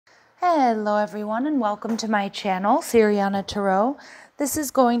Hello everyone and welcome to my channel, Siriana Tarot. This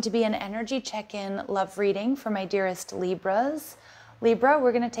is going to be an energy check-in love reading for my dearest Libras. Libra,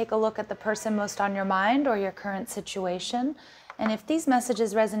 we're going to take a look at the person most on your mind or your current situation. And if these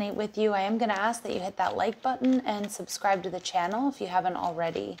messages resonate with you, I am going to ask that you hit that like button and subscribe to the channel if you haven't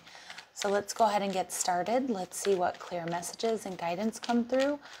already. So let's go ahead and get started. Let's see what clear messages and guidance come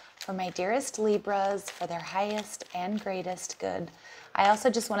through for my dearest Libras for their highest and greatest good. I also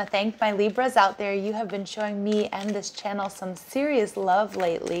just want to thank my Libras out there. You have been showing me and this channel some serious love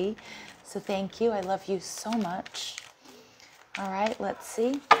lately. So thank you. I love you so much. All right, let's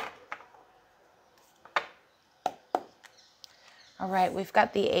see. All right, we've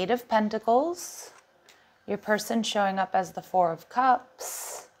got the Eight of Pentacles. Your person showing up as the Four of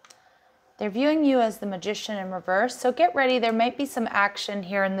Cups. They're viewing you as the Magician in reverse. So get ready. There might be some action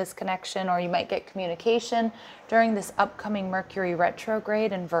here in this connection, or you might get communication during this upcoming Mercury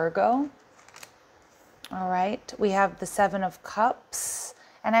retrograde in Virgo. All right. We have the Seven of Cups.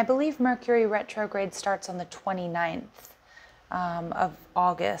 And I believe Mercury retrograde starts on the 29th of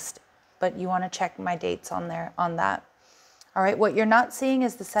August. But you want to check my dates on that. All right. What you're not seeing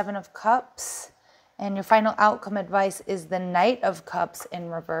is the Seven of Cups. And your final outcome advice is the Knight of Cups in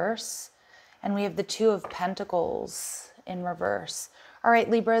reverse. And we have the Two of Pentacles in reverse. All right,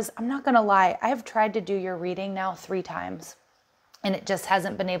 Libras, I'm not going to lie. I have tried to do your reading now 3 times, and it just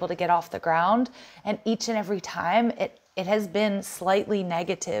hasn't been able to get off the ground. And each and every time, it has been slightly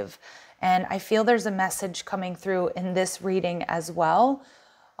negative. And I feel there's a message coming through in this reading as well.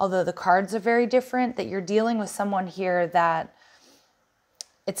 Although the cards are very different, that you're dealing with someone here that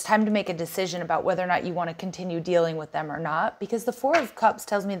it's time to make a decision about whether or not you want to continue dealing with them or not. Because the Four of Cups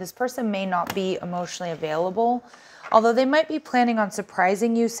tells me this person may not be emotionally available. Although they might be planning on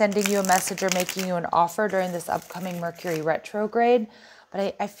surprising you, sending you a message or making you an offer during this upcoming Mercury retrograde.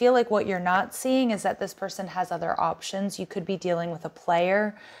 But I feel like what you're not seeing is that this person has other options. You could be dealing with a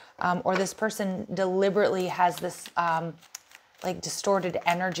player, or this person deliberately has this like distorted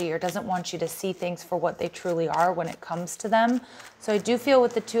energy or doesn't want you to see things for what they truly are when it comes to them. So I do feel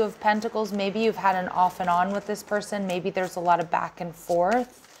with the Two of Pentacles, maybe you've had an off and on with this person. Maybe there's a lot of back and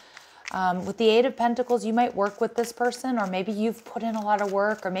forth. With the Eight of Pentacles, you might work with this person, or maybe you've put in a lot of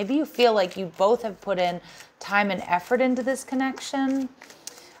work, or maybe you feel like you both have put in time and effort into this connection.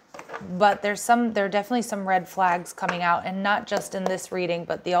 But there are definitely some red flags coming out, and not just in this reading,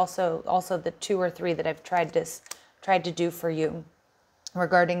 but also the 2 or 3 that I've tried to do for you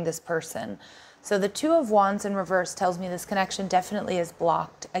regarding this person. So the Two of Wands in reverse tells me this connection definitely is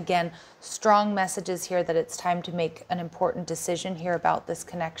blocked. Again, strong messages here that it's time to make an important decision here about this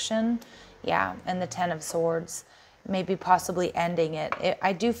connection. Yeah, and the Ten of Swords, maybe possibly ending it.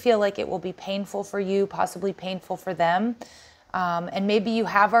 I do feel like it will be painful for you, possibly painful for them. And maybe you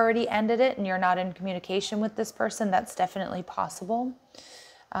have already ended it and you're not in communication with this person. That's definitely possible.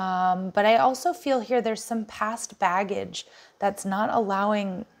 But I also feel here there's some past baggage that's not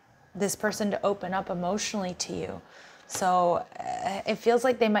allowing this person to open up emotionally to you. So it feels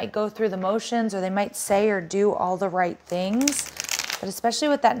like they might go through the motions, or they might say or do all the right things. But especially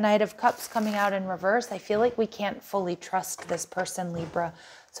with that Knight of Cups coming out in reverse, I feel like we can't fully trust this person, Libra.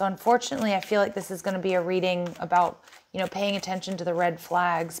 So unfortunately, I feel like this is going to be a reading about, paying attention to the red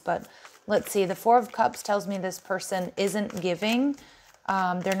flags. But let's see, the Four of Cups tells me this person isn't giving.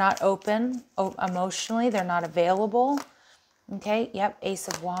 They're not open emotionally. They're not available. Okay, yep, Ace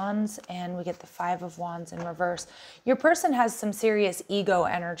of Wands, and we get the Five of Wands in reverse. Your person has some serious ego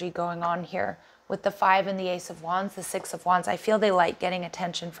energy going on here. With the 5 and the Ace of Wands, the 6 of Wands, I feel they like getting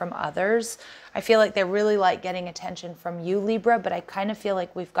attention from others. I feel like they really like getting attention from you, Libra, but I kind of feel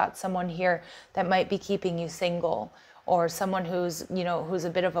like we've got someone here that might be keeping you single, or someone who's, who's a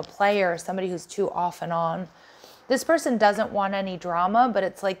bit of a player, somebody who's too off and on. This person doesn't want any drama, but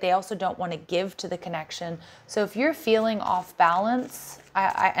it's like they also don't want to give to the connection. So if you're feeling off balance,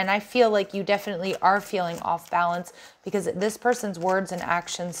 and I feel like you definitely are feeling off balance, because this person's words and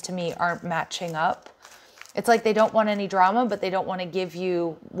actions to me aren't matching up. It's like they don't want any drama, but they don't want to give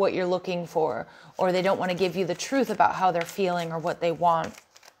you what you're looking for, or they don't want to give you the truth about how they're feeling or what they want.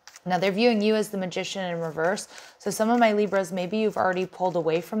 Now, they're viewing you as the Magician in reverse. So some of my Libras, maybe you've already pulled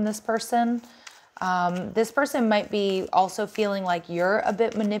away from this person. This person might be also feeling like you're a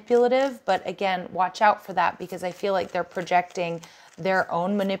bit manipulative, but again, watch out for that, because I feel like they're projecting their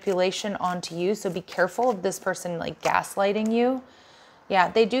own manipulation onto you. So be careful of this person like gaslighting you. Yeah,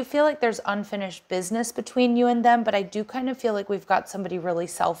 they do feel like there's unfinished business between you and them, but I do kind of feel like we've got somebody really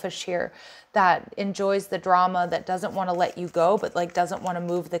selfish here that enjoys the drama, that doesn't want to let you go, but like doesn't want to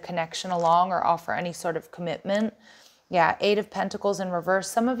move the connection along or offer any sort of commitment. Yeah, Eight of Pentacles in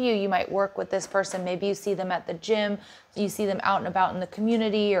reverse. Some of you might work with this person. Maybe you see them at the gym. You see them out and about in the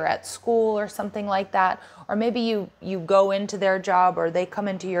community or at school or something like that. Or maybe you go into their job or they come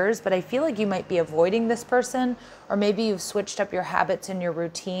into yours. But I feel like you might be avoiding this person. Or maybe you've switched up your habits and your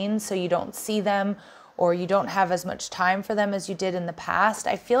routines so you don't see them or you don't have as much time for them as you did in the past.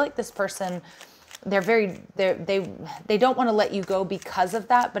 I feel like this person, they don't want to let you go because of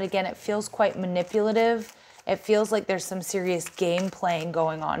that. But again, it feels quite manipulative. It feels like there's some serious game playing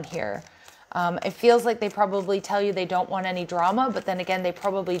going on here. It feels like they probably tell you they don't want any drama, but then again, they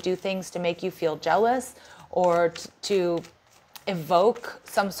probably do things to make you feel jealous or to evoke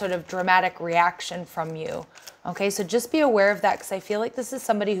some sort of dramatic reaction from you. Okay, so just be aware of that, because I feel like this is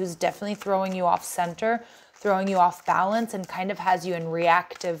somebody who's definitely throwing you off center, throwing you off balance, and kind of has you in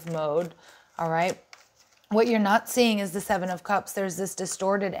reactive mode. All right. What you're not seeing is the Seven of Cups. There's this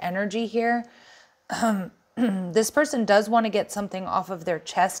distorted energy here. This person does want to get something off of their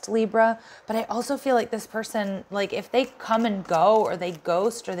chest, Libra, but I also feel like this person, like if they come and go or they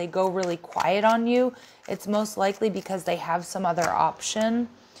ghost or they go really quiet on you, it's most likely because they have some other option.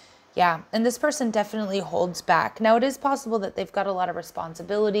 Yeah, and this person definitely holds back. Now, it is possible that they've got a lot of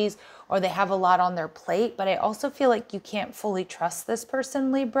responsibilities or they have a lot on their plate, but I also feel like you can't fully trust this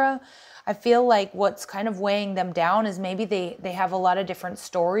person, Libra. I feel like what's kind of weighing them down is maybe they have a lot of different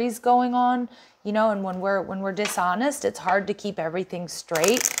stories going on, you know, and when we're dishonest, it's hard to keep everything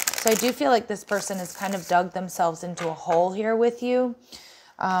straight. So I do feel like this person has kind of dug themselves into a hole here with you.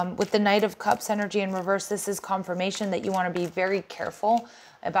 With the Knight of Cups energy in reverse, this is confirmation that you want to be very careful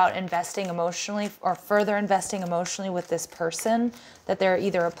about investing emotionally or further investing emotionally with this person, that they're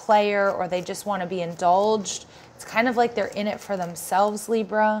either a player or they just want to be indulged. It's kind of like they're in it for themselves,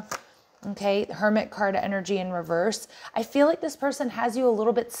 Libra. Okay, Hermit card energy in reverse. I feel like this person has you a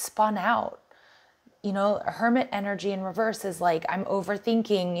little bit spun out. You know, Hermit energy in reverse is like, I'm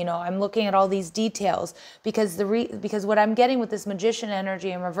overthinking, you know, I'm looking at all these details, because because what I'm getting with this Magician energy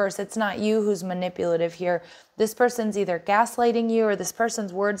in reverse, it's not you who's manipulative here. This person's either gaslighting you or this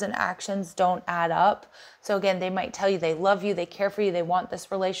person's words and actions don't add up. So again, they might tell you they love you, they care for you, they want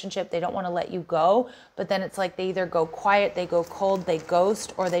this relationship, they don't want to let you go, but then it's like they either go quiet, they go cold, they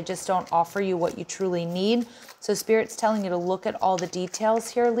ghost, or they just don't offer you what you truly need. So Spirit's telling you to look at all the details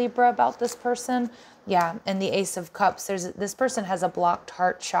here, Libra, about this person. Yeah, and the Ace of Cups, this person has a blocked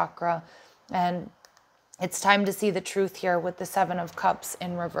heart chakra, and it's time to see the truth here with the Seven of Cups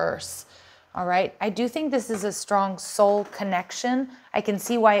in reverse. All right, I do think this is a strong soul connection. I can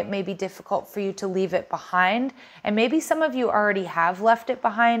see why it may be difficult for you to leave it behind, and maybe some of you already have left it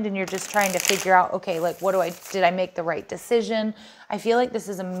behind and you're just trying to figure out, okay, like did I make the right decision? I feel like this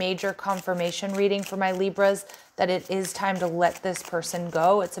is a major confirmation reading for my Libras, that it is time to let this person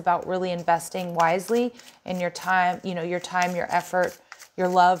go. It's about really investing wisely in your time, you know, your time, your effort, your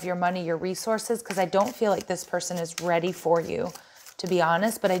love, your money, your resources, because I don't feel like this person is ready for you, to be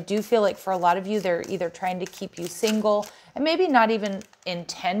honest. But I do feel like for a lot of you, they're either trying to keep you single, and maybe not even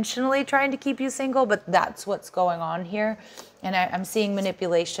intentionally trying to keep you single, but that's what's going on here. And I'm seeing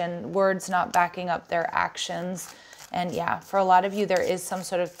manipulation, words not backing up their actions. And yeah, for a lot of you, there is some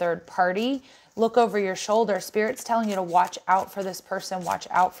sort of third party. Look over your shoulder. Spirit's telling you to watch out for this person, watch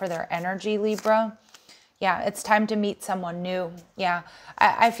out for their energy, Libra. Yeah, it's time to meet someone new. Yeah,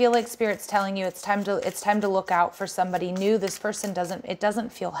 I feel like Spirit's telling you it's time to look out for somebody new. This person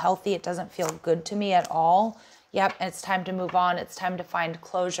doesn't feel healthy. It doesn't feel good to me at all. Yep, and it's time to move on. It's time to find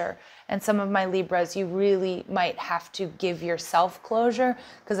closure. And some of my Libras, you really might have to give yourself closure,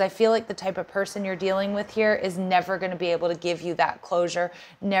 because I feel like the type of person you're dealing with here is never going to be able to give you that closure,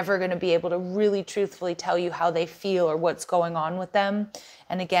 never going to be able to really truthfully tell you how they feel or what's going on with them.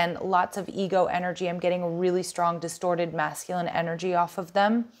 And again, lots of ego energy. I'm getting a really strong distorted masculine energy off of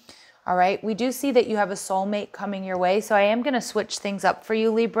them. All right, we do see that you have a soulmate coming your way. So I am going to switch things up for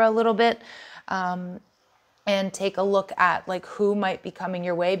you, Libra, a little bit. And take a look at like who might be coming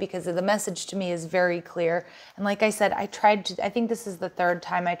your way, because the message to me is very clear. And like I said, I think this is the third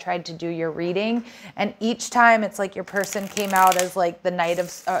time I tried to do your reading, and each time it's like your person came out as like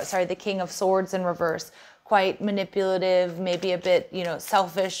the King of Swords in reverse, quite manipulative, maybe a bit, you know,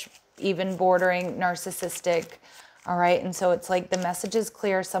 selfish, even bordering narcissistic. All right, and so it's like the message is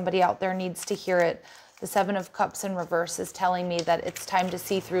clear. Somebody out there needs to hear it. The Seven of Cups in reverse is telling me that it's time to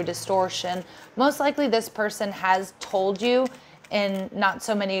see through distortion. Most likely this person has told you in not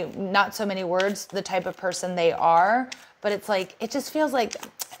so many words the type of person they are, but it's like it just feels like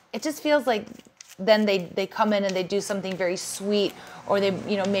then they come in and they do something very sweet, or they,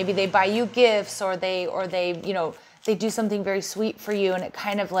 you know, maybe they buy you gifts, or they you know, they do something very sweet for you, and it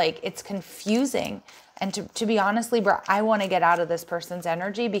kind of like, it's confusing. And to be honest, Libra, I want to get out of this person's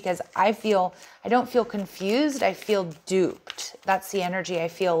energy because I don't feel confused. I feel duped. That's the energy. I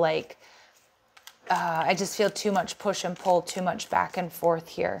feel like I just feel too much push and pull, too much back and forth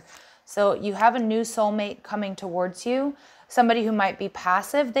here. So you have a new soulmate coming towards you, somebody who might be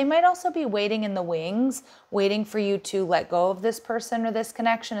passive. They might also be waiting in the wings, waiting for you to let go of this person or this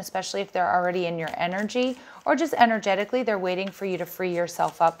connection, especially if they're already in your energy, or just energetically, they're waiting for you to free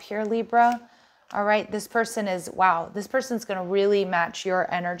yourself up here, Libra. All right, this person is, wow, this person's going to really match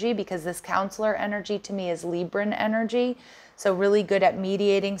your energy because this counselor energy to me is Libran energy. So really good at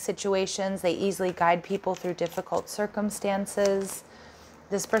mediating situations. They easily guide people through difficult circumstances.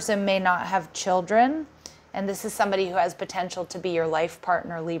 This person may not have children, and this is somebody who has potential to be your life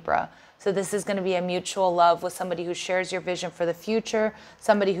partner, Libra. So this is going to be a mutual love with somebody who shares your vision for the future,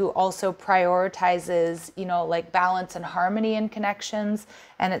 somebody who also prioritizes, you know, like balance and harmony in connections,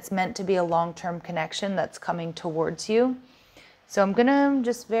 and it's meant to be a long-term connection that's coming towards you. So I'm going to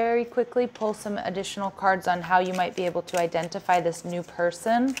just very quickly pull some additional cards on how you might be able to identify this new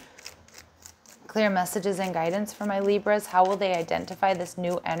person. Clear messages and guidance for my Libras. How will they identify this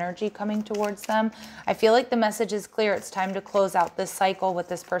new energy coming towards them? I feel like the message is clear. It's time to close out this cycle with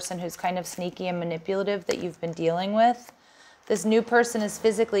this person who's kind of sneaky and manipulative that you've been dealing with. This new person is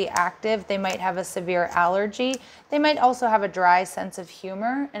physically active. They might have a severe allergy. They might also have a dry sense of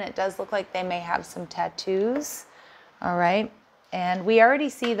humor, and it does look like they may have some tattoos. All right. And we already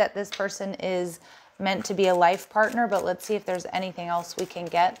see that this person is meant to be a life partner, but let's see if there's anything else we can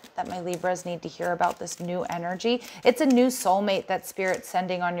get that my Libras need to hear about this new energy. It's a new soulmate that Spirit's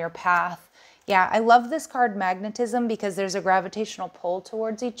sending on your path. Yeah, I love this card magnetism because there's a gravitational pull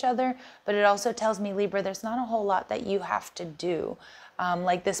towards each other, but it also tells me, Libra, there's not a whole lot that you have to do.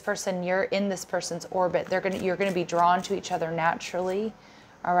 Like this person, you're in this person's orbit. You're gonna be drawn to each other naturally.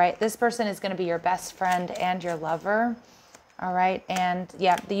 All right, this person is gonna be your best friend and your lover. All right, and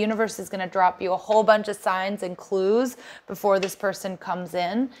yeah, the universe is going to drop you a whole bunch of signs and clues before this person comes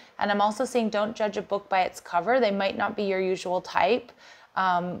in. And I'm also saying don't judge a book by its cover. They might not be your usual type.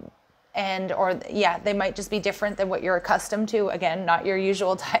 They might just be different than what you're accustomed to. Again, not your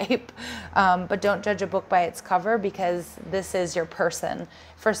usual type. But don't judge a book by its cover because this is your person.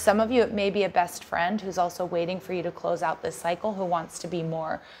 For some of you, it may be a best friend who's also waiting for you to close out this cycle, who wants to be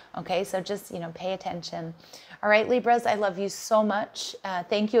more. Okay, so just, you know, pay attention. All right, Libras, I love you so much.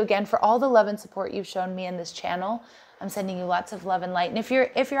 Thank you again for all the love and support you've shown me in this channel. I'm sending you lots of love and light. And if you're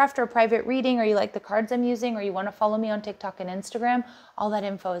after a private reading, or you like the cards I'm using, or you want to follow me on TikTok and Instagram, all that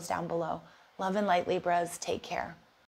info is down below. Love and light, Libras. Take care.